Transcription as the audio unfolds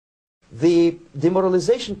The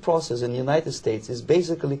demoralization process in the United States is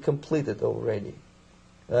basically completed already.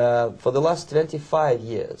 For the last 25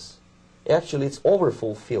 years. Actually, it's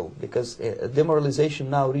overfulfilled because demoralization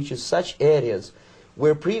now reaches such areas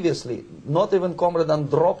where previously not even Comrade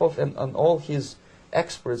Andropov and all his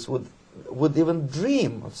experts would even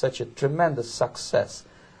dream of such a tremendous success.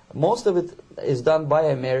 Most of it is done by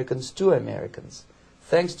Americans to Americans,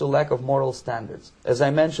 thanks to lack of moral standards. As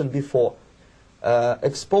I mentioned before,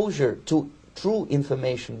 exposure to true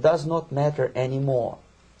information does not matter anymore.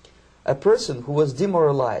 A person who was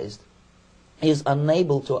demoralized is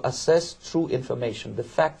unable to assess true information. The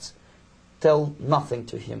facts tell nothing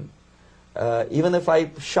to him. Even if I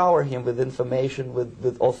shower him with information,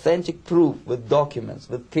 with authentic proof, with documents,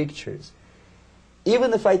 with pictures,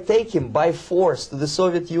 even if I take him by force to the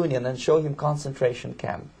Soviet Union and show him concentration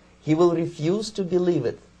camp, he will refuse to believe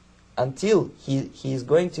it until he is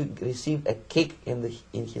going to receive a kick in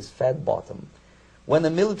his fat bottom. When a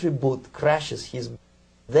military boot crashes his,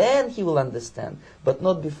 then he will understand, but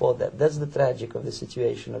not before that. That's the tragic of the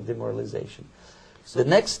situation of demoralization. The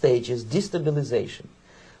next stage is destabilization.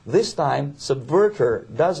 This time, subverter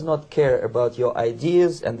does not care about your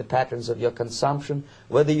ideas and the patterns of your consumption.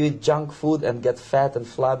 Whether you eat junk food and get fat and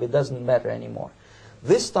flabby, it doesn't matter anymore.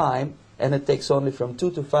 This time, and it takes only from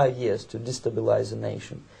 2 to 5 years to destabilize a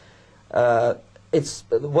nation,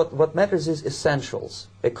 what matters is essentials: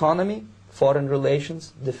 economy, foreign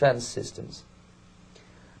relations, defense systems.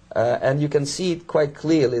 And you can see it quite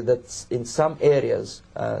clearly that in some areas,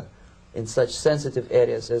 in such sensitive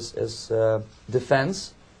areas as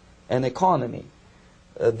defense and economy,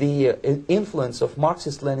 the influence of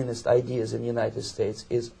Marxist-Leninist ideas in the United States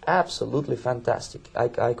is absolutely fantastic.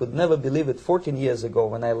 I could never believe it 14 years ago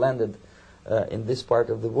when I landed in this part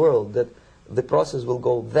of the world that the process will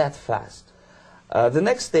go that fast. The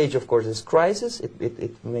next stage, of course, is crisis.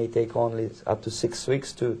 It may take only up to 6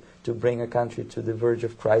 weeks to bring a country to the verge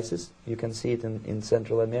of crisis. You can see it in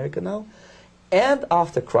Central America now. And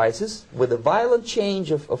after crisis, with a violent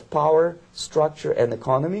change of power, structure, and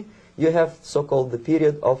economy, you have so-called the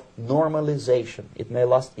period of normalization. It may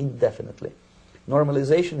last indefinitely.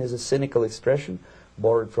 Normalization is a cynical expression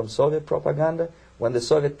borrowed from Soviet propaganda. When the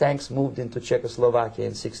Soviet tanks moved into Czechoslovakia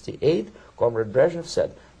in '68, Comrade Brezhnev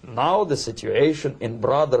said, "Now the situation in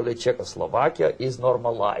brotherly Czechoslovakia is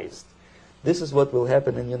normalized." This is what will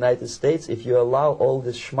happen in the United States if you allow all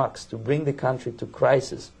these schmucks to bring the country to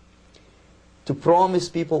crisis, to promise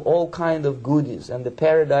people all kind of goodies and the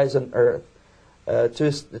paradise on earth,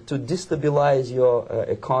 to destabilize your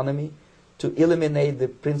economy, to eliminate the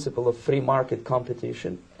principle of free market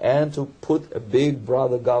competition, and to put a big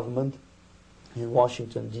brother government in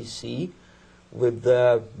Washington, D.C., with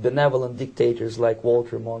benevolent dictators like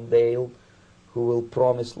Walter Mondale, who will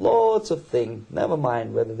promise lots of things, never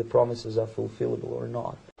mind whether the promises are fulfillable or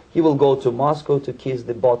not. He will go to Moscow to kiss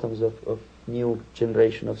the bottoms of new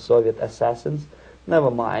generation of Soviet assassins, never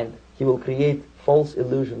mind. He will create false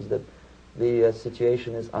illusions that the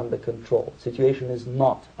situation is under control. Situation is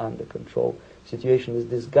not under control. Situation is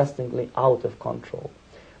disgustingly out of control.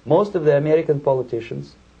 Most of the American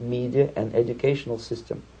politicians, media, and educational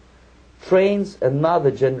system trains another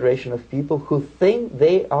generation of people who think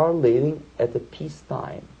they are living at a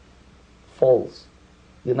peacetime. False.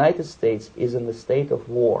 The United States is in a state of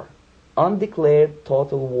war, undeclared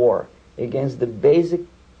total war against the basic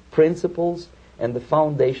principles and the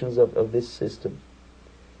foundations of this system.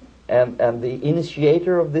 And the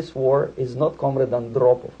initiator of this war is not Comrade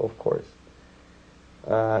Andropov, of course.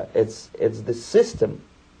 It's the system.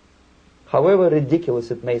 However ridiculous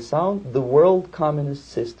it may sound, the world communist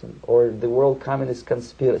system or the world communist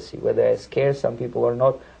conspiracy, whether I scare some people or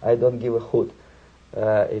not, I don't give a hoot.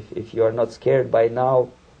 If you are not scared by now,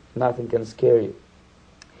 nothing can scare you.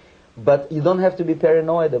 But you don't have to be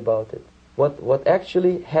paranoid about it. What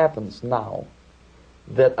actually happens now,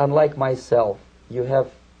 that unlike myself, you have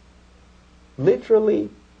literally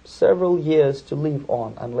several years to live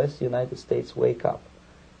on unless the United States wake up.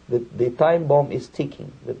 The time bomb is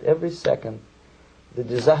ticking, that every second the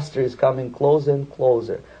disaster is coming closer and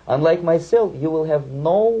closer. Unlike myself, you will have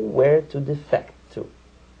nowhere to defect to,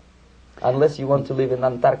 unless you want to live in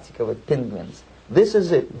Antarctica with penguins. This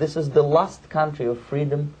is it. This is the last country of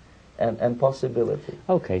freedom and possibility.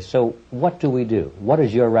 Okay, so what do we do? What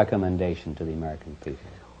is your recommendation to the American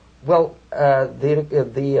people? Well,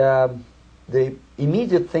 the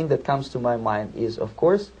immediate thing that comes to my mind is, of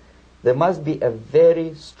course, there must be a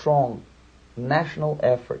very strong national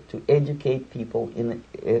effort to educate people in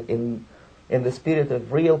the spirit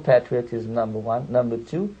of real patriotism, number one. Number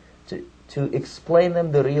two, to explain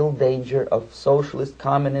them the real danger of socialist,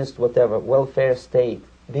 communist, whatever, welfare state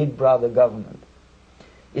big brother government.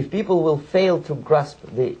 If people will fail to grasp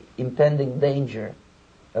the impending danger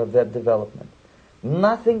of that development,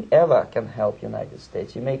 nothing ever can help United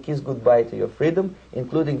States. You may kiss goodbye to your freedom,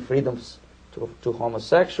 including freedoms to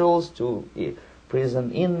homosexuals, to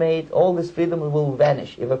prison inmate. All this freedom will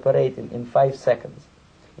vanish, evaporate in 5 seconds,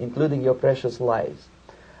 including your precious lives.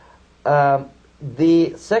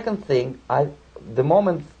 The second thing, the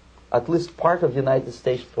moment at least part of the United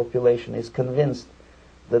States population is convinced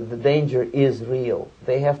that the danger is real,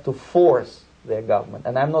 they have to force their government.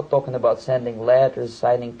 And I'm not talking about sending letters,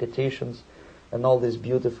 signing petitions, and all this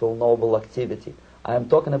beautiful, noble activity. I'm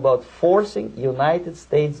talking about forcing United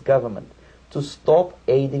States government to stop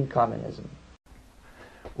aiding communism.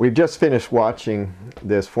 We've just finished watching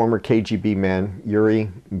this former KGB man, Yuri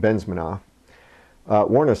Bezmenov,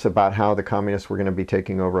 warn us about how the communists were going to be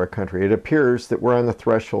taking over our country. It appears that we're on the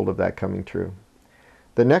threshold of that coming true.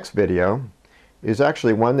 The next video is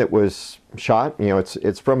actually one that was shot,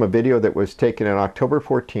 it's from a video that was taken on October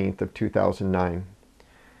 14th of 2009.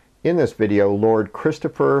 In this video, Lord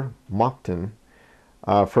Christopher Monckton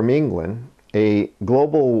from England, a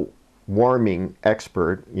global warming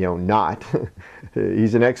expert,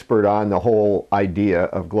 he's an expert on the whole idea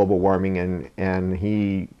of global warming, and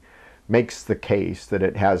he makes the case that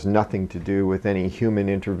it has nothing to do with any human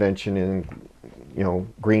intervention in,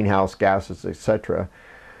 greenhouse gases, etc.,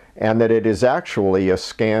 and that it is actually a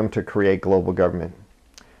scam to create global government.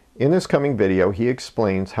 In this coming video, he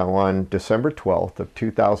explains how on December 12th of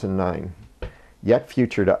 2009, yet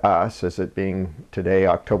future to us, as it being today,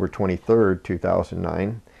 October 23rd,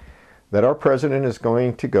 2009, that our president is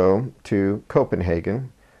going to go to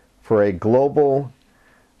Copenhagen for a global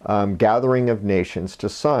gathering of nations to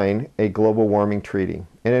sign a global warming treaty,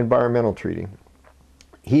 an environmental treaty.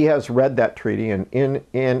 He has read that treaty, and in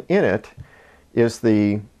it is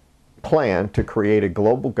the plan to create a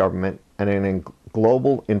global government and a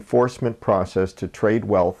global enforcement process to trade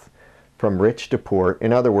wealth from rich to poor.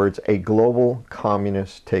 In other words, a global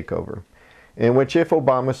communist takeover, in which if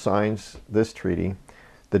Obama signs this treaty,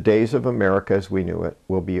 the days of America as we knew it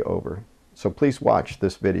will be over. So please watch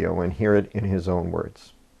this video and hear it in his own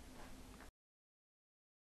words.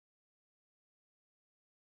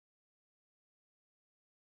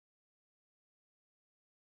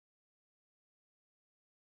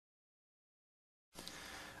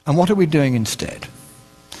 And what are we doing instead?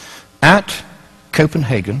 At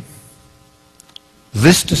Copenhagen,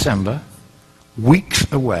 this December,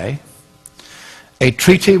 weeks away, a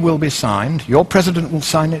treaty will be signed. Your president will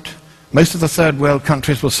sign it. Most of the third world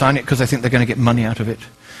countries will sign it because they think they're going to get money out of it.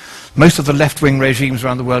 Most of the left-wing regimes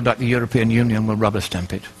around the world, like the European Union, will rubber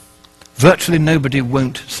stamp it. Virtually nobody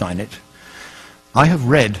won't sign it. I have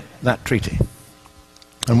read that treaty.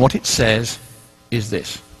 And what it says is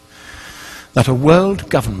this: that a world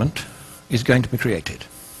government is going to be created.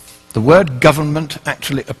 The word government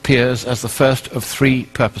actually appears as the first of 3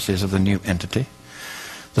 purposes of the new entity.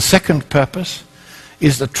 The second purpose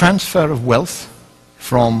is the transfer of wealth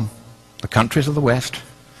from the countries of the West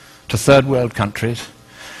to third world countries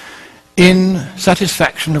in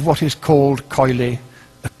satisfaction of what is called coyly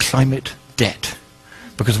a climate debt.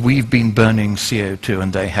 Because we've been burning CO2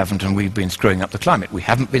 and they haven't, and we've been screwing up the climate. We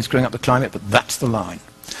haven't been screwing up the climate, but that's the line.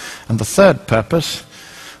 And the third purpose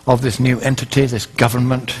of this new entity, this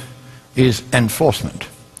government, is enforcement.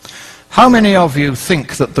 How many of you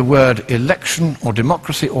think that the word election or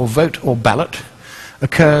democracy or vote or ballot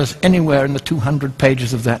occurs anywhere in the 200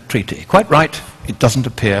 pages of that treaty? Quite right, it doesn't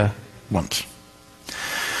appear once.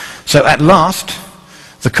 So at last,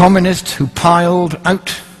 the communists who piled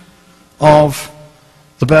out of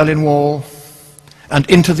the Berlin Wall and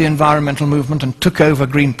into the environmental movement and took over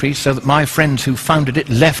Greenpeace, so that my friends who founded it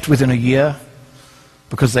left within a year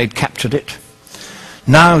because they'd captured it.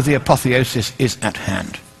 Now the apotheosis is at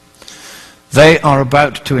hand. They are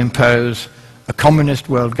about to impose a communist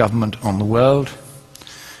world government on the world.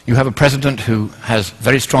 You have a president who has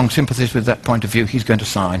very strong sympathies with that point of view. He's going to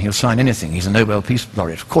sign. He'll sign anything. He's a Nobel Peace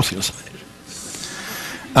Laureate. Of course he'll sign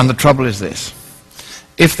it. And the trouble is this: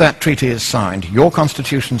 if that treaty is signed, your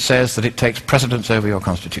constitution says that it takes precedence over your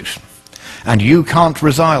constitution. And you can't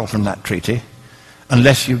resile from that treaty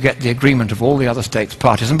unless you get the agreement of all the other states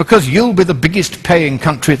parties. And because you'll be the biggest paying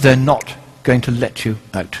country, they're not going to let you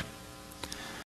out.